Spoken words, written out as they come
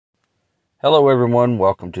Hello everyone,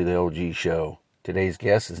 welcome to the LG Show. Today's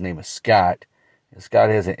guest, his name is Scott. And Scott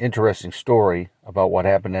has an interesting story about what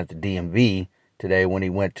happened at the DMV today when he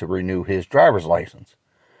went to renew his driver's license.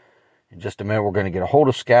 In just a minute, we're going to get a hold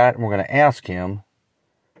of Scott and we're going to ask him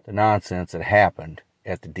the nonsense that happened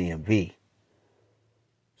at the DMV.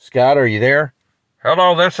 Scott, are you there?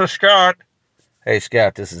 Hello, this is Scott. Hey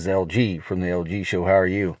Scott, this is LG from the LG Show. How are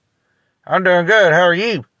you? I'm doing good. How are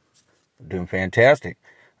you? Doing fantastic.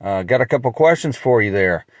 Got a couple questions for you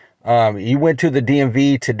there. You went to the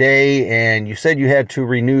DMV today and you said you had to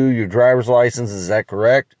renew your driver's license. Is that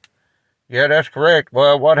correct? Yeah, that's correct.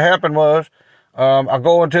 Well, what happened was, I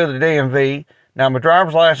go into the DMV. Now, my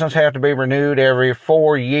driver's license has to be renewed every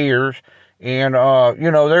 4 years. And,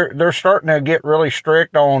 they're starting to get really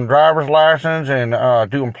strict on driver's license and,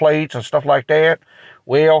 doing plates and stuff like that.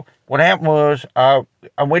 Well, what happened was, I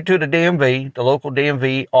went to the DMV, the local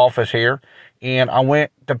DMV office here, and I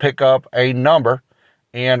went to pick up a number,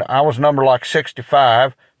 and I was number like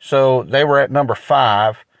 65, so they were at number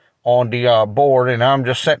 5 on the board, and I'm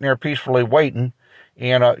just sitting there peacefully waiting,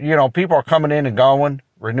 and, people are coming in and going,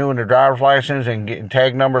 renewing their driver's license and getting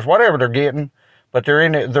tag numbers, whatever they're getting, but they're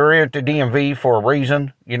in at the DMV for a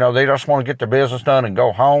reason. They just want to get their business done and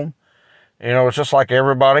go home. It's just like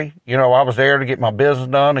everybody. I was there to get my business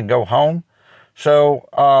done and go home.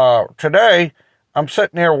 So, today, I'm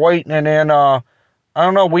sitting there waiting, and then, I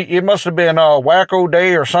don't know, it must have been a wacko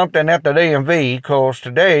day or something at the DMV, because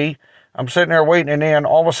today, I'm sitting there waiting, and then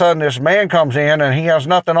all of a sudden, this man comes in, and he has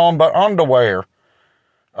nothing on but underwear.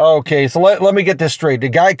 Okay, so let me get this straight. The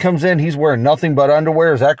guy comes in, he's wearing nothing but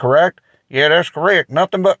underwear, is that correct? Yeah, that's correct.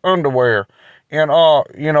 Nothing but underwear. And,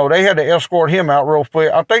 they had to escort him out real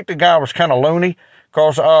quick. I think the guy was kind of loony,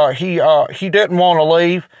 because he didn't want to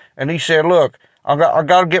leave, and he said, look, I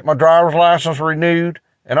got to get my driver's license renewed.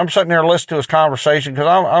 And I'm sitting there listening to his conversation because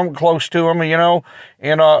I'm close to him,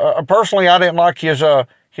 and personally, I didn't like his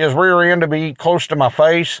rear end to be close to my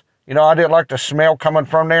face. I didn't like the smell coming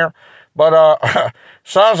from there. But,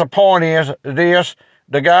 size of point is this,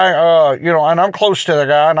 the guy, and I'm close to the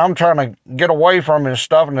guy, and I'm trying to get away from his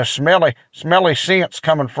stuff, and the smelly scent's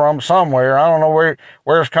coming from somewhere. I don't know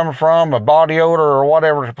where it's coming from, a body odor or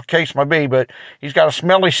whatever the case may be, but he's got a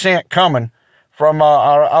smelly scent coming from,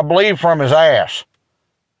 I believe from his ass.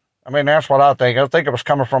 I mean, that's what I think. I think it was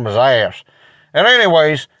coming from his ass. And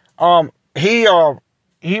anyways, he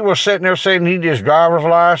was sitting there saying he needed his driver's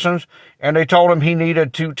license, and they told him he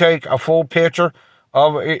needed to take a full picture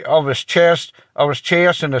of his chest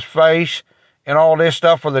and his face and all this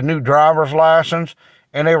stuff for the new driver's license.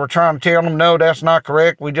 And they were trying to tell him, no, that's not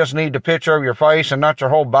correct. We just need the picture of your face and not your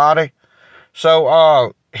whole body.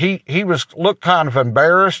 So, he looked kind of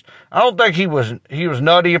embarrassed. I don't think he was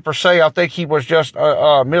nutty per se. I think he was just,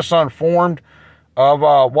 misinformed of,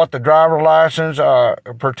 what the driver's license,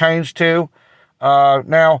 pertains to.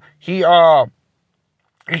 Now, he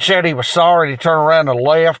said he was sorry. He turned around and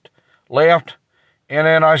left. And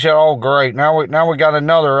then I said, oh, great. Now we got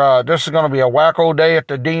another, this is going to be a wacko day at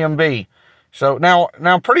the DMV. So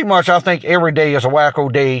now pretty much I think every day is a wacko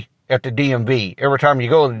day at the DMV. Every time you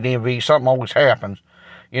go to the DMV, something always happens.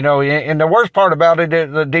 And the worst part about it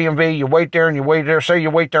is the DMV, you wait there, say you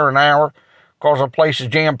wait there an hour, because the place is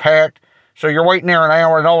jam-packed. So you're waiting there an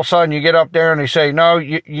hour, and all of a sudden you get up there and they say, no,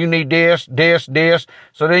 you need this.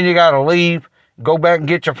 So then you got to leave, go back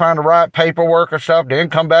and find the right paperwork or stuff, then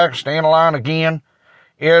come back and stand in line again.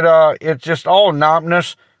 It's just all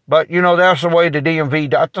monotonous, but that's the way the DMV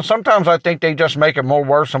does. Sometimes I think they just make it more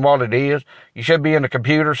worse than what it is. You should be in the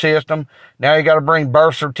computer system. Now you got to bring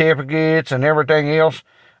birth certificates and everything else.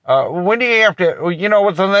 When do you have to,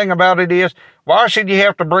 what the thing about it is, why should you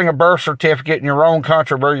have to bring a birth certificate in your own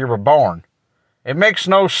country where you were born? It makes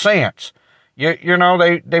no sense. They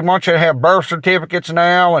want you to have birth certificates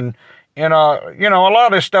now, and a lot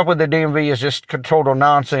of this stuff with the DMV is just total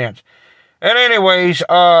nonsense. And anyways,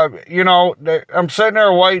 I'm sitting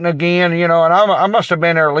there waiting again, and I must have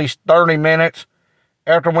been there at least 30 minutes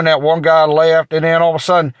after when that one guy left, and then all of a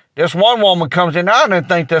sudden, this one woman comes in. I didn't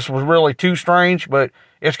think this was really too strange, but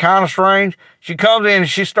it's kind of strange. She comes in and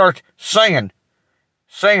she starts singing.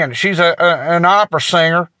 She's an opera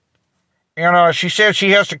singer, and she said she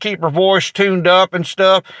has to keep her voice tuned up and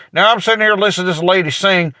stuff. Now, I'm sitting here listening to this lady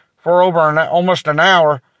sing for over almost an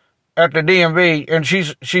hour at the DMV, and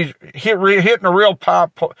she's hitting the real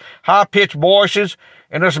high-pitched voices.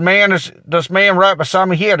 And this man right beside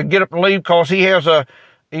me, he had to get up and leave because he has what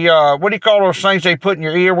do you call those things they put in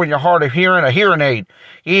your ear when you're hard of hearing? A hearing aid.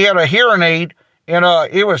 He had a hearing aid, and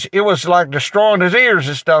it was like destroying his ears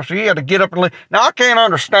and stuff. So he had to get up and leave. Now I can't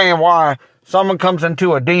understand why someone comes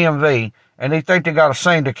into a DMV and they think they got to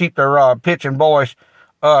sing to keep their pitch and voice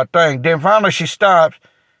thing. Then finally she stops,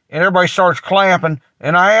 and everybody starts clapping.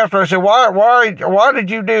 And I asked her, I said, why did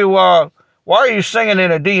you do? Why are you singing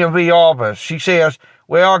in a DMV office? She says,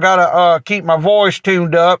 well, I gotta keep my voice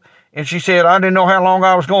tuned up. And she said, I didn't know how long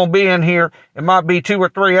I was going to be in here. It might be 2 or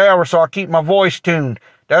 3 hours, so I keep my voice tuned.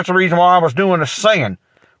 That's the reason why I was doing the singing.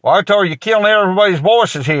 Well, I told her, you're killing everybody's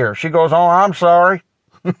voices here. She goes, oh, I'm sorry.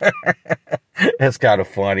 That's kind of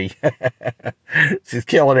funny. She's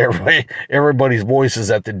killing everybody's voices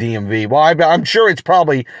at the DMV. Well, I'm sure it's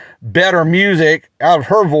probably better music out of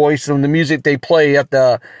her voice than the music they play at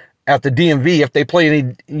the DMV, if they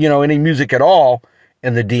play any music at all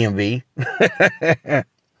in the DMV.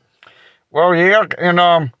 Well, yeah, and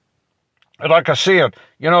like I said,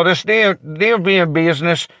 this DMV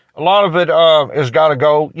business, a lot of it has got to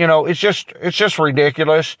go. It's just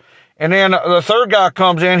ridiculous. And then the third guy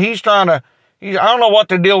comes in. I don't know what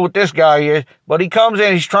the deal with this guy is, but he comes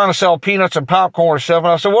in. He's trying to sell peanuts and popcorn and stuff. And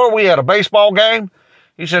I said, "What are we at, a baseball game?"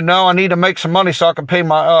 He said, "No, I need to make some money so I can pay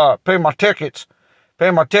my tickets."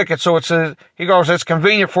 So he goes, "It's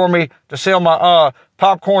convenient for me to sell my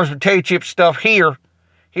popcorns and potato chip stuff here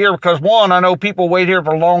because, one, I know people wait here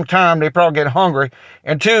for a long time. They probably get hungry.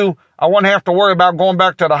 And two, I wouldn't have to worry about going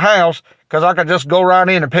back to the house because I could just go right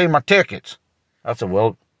in and pay my tickets." That's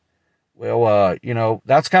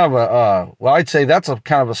that's kind of I'd say that's a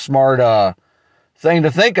kind of a smart thing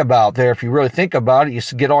to think about there. If you really think about it, you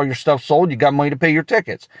get all your stuff sold, you got money to pay your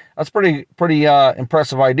tickets. That's pretty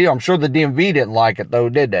impressive idea. I'm sure the DMV didn't like it though,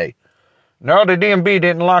 did they? No, the DMV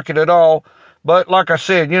didn't like it at all. But like I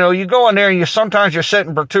said, you go in there and sometimes you're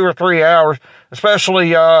sitting for 2 or 3 hours,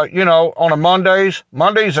 especially, on a Mondays.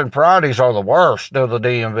 Mondays and Fridays are the worst of the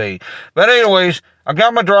DMV. But anyways, I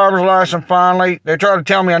got my driver's license finally. They tried to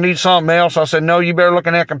tell me I need something else. I said, no, you better look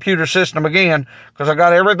in that computer system again, because I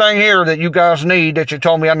got everything here that you guys need that you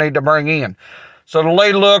told me I need to bring in. So the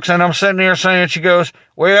lady looks, and I'm sitting there saying, she goes,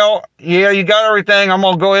 well, yeah, you got everything. I'm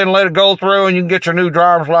going to go ahead and let it go through, and you can get your new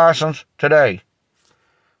driver's license today.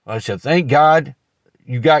 I said, thank God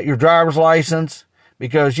you got your driver's license,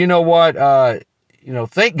 because you know what?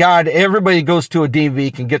 Thank God everybody goes to a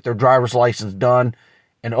DMV can get their driver's license done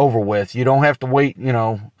and over with. You don't have to wait, and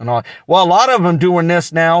all. Well, a lot of them doing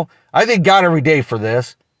this now. I thank God every day for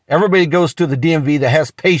this. Everybody goes to the DMV that has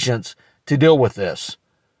patience to deal with this.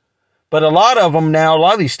 But a lot of them now, a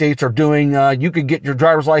lot of these states are doing, you could get your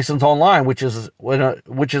driver's license online, which is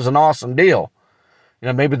an awesome deal.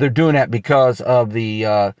 Maybe they're doing that because of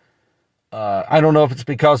the, I don't know if it's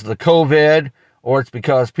because of the COVID, or it's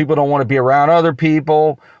because people don't want to be around other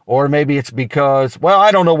people, or maybe it's because,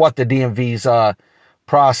 I don't know what the DMV's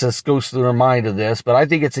process goes through their mind of this, but I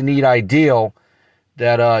think it's a neat idea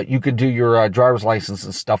that you could do your driver's license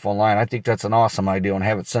and stuff online. I think that's an awesome idea, and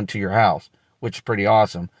have it sent to your house, which is pretty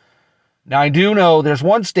awesome. Now, I do know there's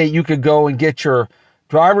one state you could go and get your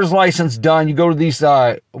driver's license done. You go to these,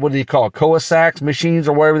 what do they call it? Coasax machines,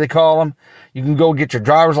 or whatever they call them. You can go get your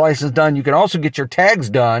driver's license done. You can also get your tags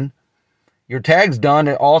done. Your tags done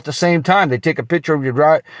all at the same time. They take a picture of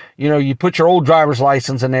your you put your old driver's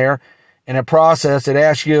license in there, and a process, it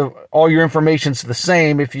asks you all your information's the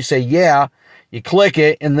same. If you say yeah, you click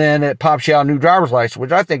it, and then it pops you out a new driver's license,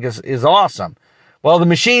 which I think is awesome. Well, the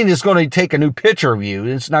machine is going to take a new picture of you.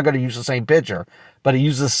 It's not going to use the same picture, but it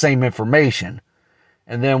uses the same information.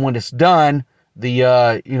 And then when it's done,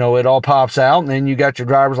 it all pops out, and then you got your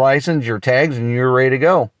driver's license, your tags, and you're ready to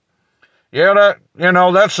go. Yeah,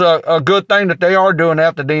 that's a good thing that they are doing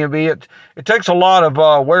at the DMV. It takes a lot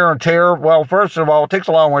of wear and tear. Well, first of all, it takes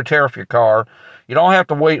a lot of wear and tear off your car. You don't have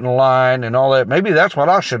to wait in line and all that. Maybe that's what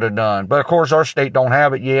I should have done. But, of course, our state don't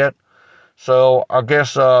have it yet. So I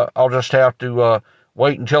guess I'll just have to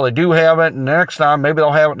wait until they do have it. And next time, maybe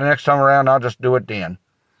they'll have it the next time around. I'll just do it then.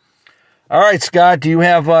 All right, Scott, do you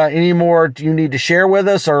have any more you need to share with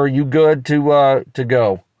us, or are you good to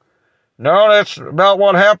go? No, that's about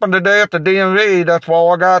what happened today at the DMV. That's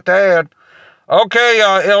all I got to add. Okay,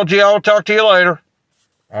 LG, I'll talk to you later.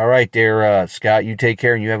 All right there, Scott. You take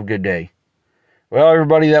care and you have a good day. Well,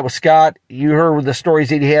 everybody, that was Scott. You heard the stories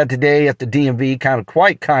that he had today at the DMV.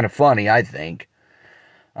 Kind of funny, I think.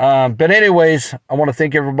 But anyways, I want to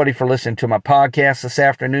thank everybody for listening to my podcast this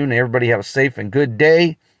afternoon. Everybody have a safe and good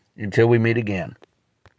day until we meet again.